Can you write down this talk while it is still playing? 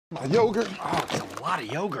My yogurt? Oh, it's a lot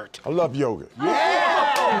of yogurt. I love yogurt.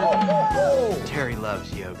 Yeah! Terry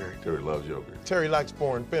loves yogurt. Terry loves yogurt. Terry likes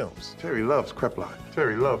foreign films. Terry loves crepe line.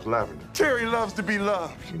 Terry loves lavender. Terry loves to be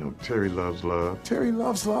loved. You know, Terry loves love. Terry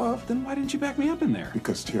loves love. Then why didn't you back me up in there?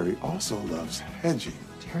 Because Terry also loves hedging.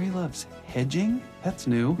 Terry loves hedging? That's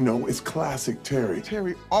new. No, it's classic Terry.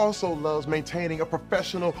 Terry also loves maintaining a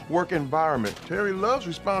professional work environment. Terry loves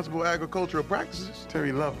responsible agricultural practices.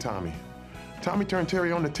 Terry loved Tommy. Tommy turned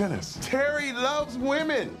Terry on to tennis. Terry loves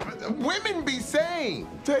women. Women be sane.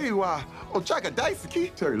 Tell you why. Ochaka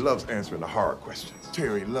Daisuke. Terry loves answering the hard questions.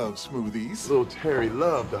 Terry loves smoothies. Little Terry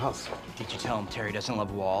loved the hustle. Did you tell him Terry doesn't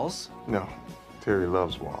love walls? No, Terry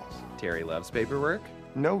loves walls. Terry loves paperwork?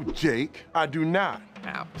 No, Jake, I do not.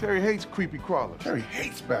 Ow. Terry hates creepy crawlers. Terry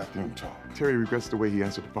hates bathroom talk. Terry regrets the way he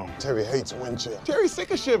answered the phone. Terry hates wind chill. Terry's sick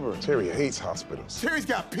of shivering. Terry hates hospitals. Terry's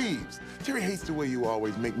got peeves. Terry hates the way you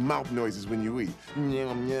always make mouth noises when you eat.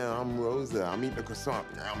 Yum, yum, I'm Rosa. I'm eating a croissant.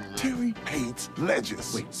 Yum, yum. Terry hates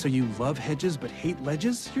ledges. Wait, so you love hedges but hate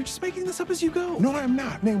ledges? You're just making this up as you go. No, I'm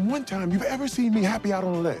not. Name one time you've ever seen me happy out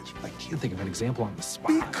on a ledge. I can't think of an example on the spot.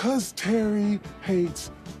 Because Terry hates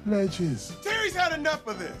ledges. Terry's had enough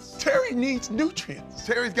of this. Terry needs nutrients.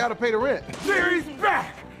 Terry's got to pay the rent. Terry's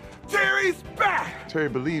back. Terry's back. Terry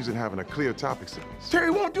believes in having a clear topic sequence. Terry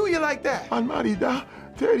won't do you like that. Anmarida,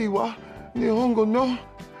 Terry wa nihongo no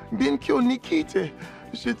binkyo nikite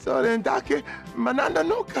shitsare ndake mananda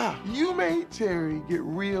noka. You made Terry get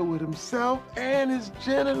real with himself and his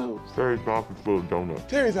genitals. Terry's mouth is full of donuts.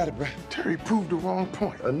 Terry's out of breath. Terry proved the wrong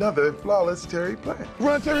point. Another flawless Terry plan.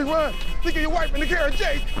 Run, Terry, run. Think of your wife in the carriage,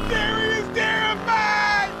 Jake. Terry is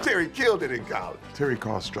terrified. Terry killed it in college. Terry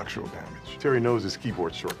caused structural damage. Terry knows his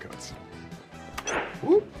keyboard shortcuts.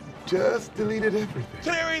 Whoop. Just deleted everything.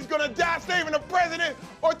 Terry's gonna die saving the president,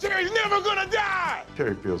 or Terry's never gonna die!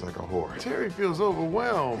 Terry feels like a whore. Terry feels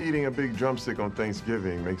overwhelmed. Eating a big drumstick on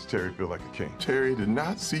Thanksgiving makes Terry feel like a king. Terry did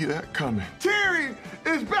not see that coming. Terry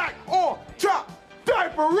is back on top!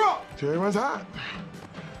 Diaper up! Terry runs hot.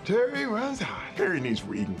 Terry runs hot. Terry needs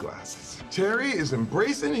reading glasses. Terry is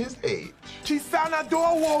embracing his age. Chisana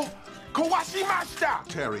dowo kawashimashita.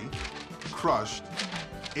 Terry crushed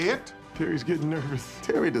it. Terry's getting nervous.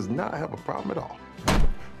 Terry does not have a problem at all.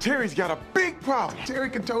 Terry's got a big problem. Terry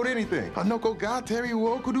can tote anything. Hanoko ga Terry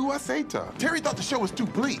wo kudu wa seita. Terry thought the show was too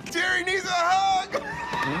bleak. Terry needs a hug!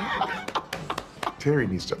 Terry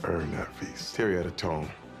needs to earn that feast. Terry had a tone.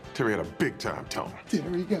 Terry had a big-time tone.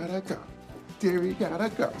 Terry gotta go. Terry gotta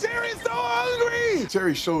go. Terry's so hungry!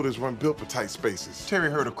 Terry's shoulders weren't built for tight spaces.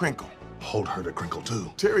 Terry heard a crinkle. Holt heard a crinkle,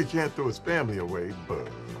 too. Terry can't throw his family away, but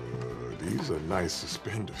these are nice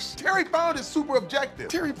suspenders. Terry found his super objective.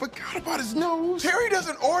 Terry forgot about his nose. Terry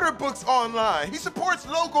doesn't order books online. He supports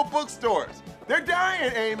local bookstores. They're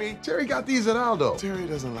dying, Amy. Terry got these at Aldo. Terry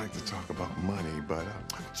doesn't like to talk about money, but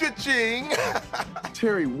cha-ching.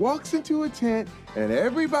 Terry walks into a tent and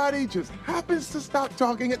everybody just happens to stop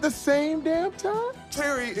talking at the same damn time.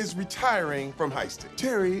 Terry is retiring from heisting.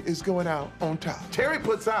 Terry is going out on top. Terry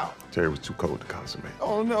puts out. Terry was too cold to consummate.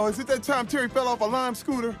 Oh no, is it that time Terry fell off a Lime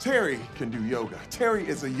scooter? Terry can do yoga. Terry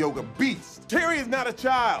is a yoga beast. Terry is not a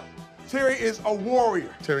child. Terry is a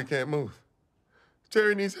warrior. Terry can't move.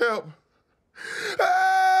 Terry needs help.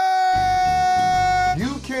 Ah!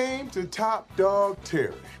 You came to Top Dog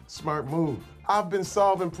Terry. Smart move. I've been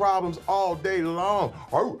solving problems all day long.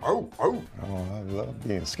 Oh, I love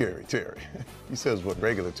being scary Terry. He says what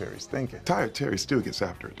regular Terry's thinking. Tired Terry still gets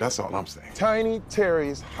after it. That's all I'm saying. Tiny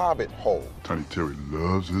Terry's Hobbit Hole. Tiny Terry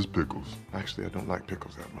loves his pickles. Actually, I don't like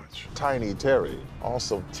pickles that much. Tiny Terry.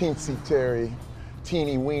 Also Teensy Terry,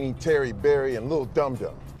 Teeny Weeny Terry Berry, and Little Dum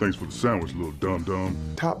Dum. Thanks for the sandwich, little dum-dum.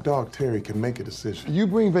 Top Dog Terry can make a decision. You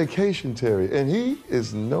bring Vacation Terry, and he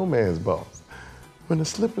is no man's boss. When the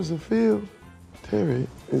slippers are filled, Terry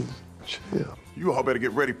is chill. You all better get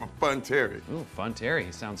ready for Fun Terry. Ooh, Fun Terry.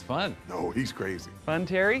 He sounds fun. No, he's crazy. Fun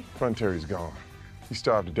Terry? Fun Terry's gone. He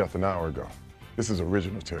starved to death an hour ago. This is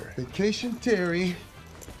original Terry. Vacation Terry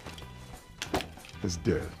is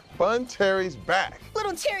dead. Fun Terry's back.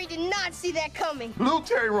 Little Terry did not see that coming. Little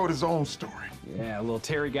Terry wrote his own story. Yeah, little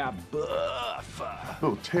Terry got buff.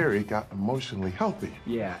 Little Terry got emotionally healthy.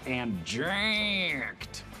 Yeah, and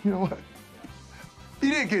jacked. You know what?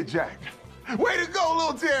 He did get jacked. Way to go,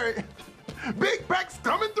 little Terry. Big Beck's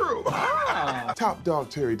coming through. Ah. Top Dog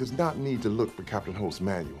Terry does not need to look for Captain Holt's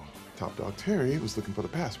manual. Top Dog Terry was looking for the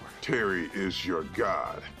password. Terry is your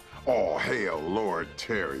god. All hail Lord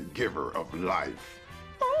Terry, giver of life.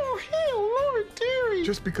 Oh, hail Lord Terry.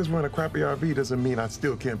 Just because we're in a crappy RV doesn't mean I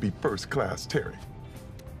still can't be first class Terry.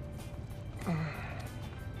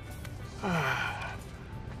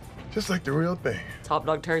 Just like the real thing. Top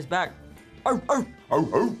dog Terry's back. Oh, oh,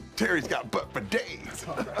 oh. Terry's got butt for days.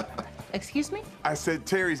 Excuse me? I said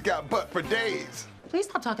Terry's got butt for days. Please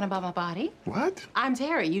stop talking about my body. What? I'm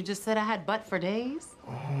Terry. You just said I had butt for days.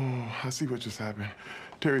 Oh, I see what just happened.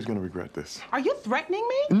 Terry's gonna regret this. Are you threatening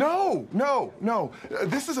me? No, no, no.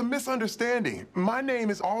 This is a misunderstanding. My name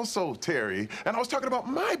is also Terry, and I was talking about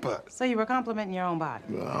my butt. So you were complimenting your own body?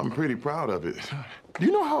 I'm pretty proud of it. Do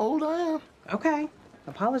you know how old I am? Okay.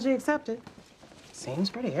 Apology accepted. Seems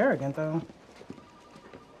pretty arrogant, though.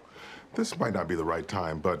 This might not be the right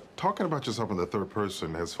time, but talking about yourself in the third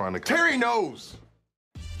person has finally... Terry knows!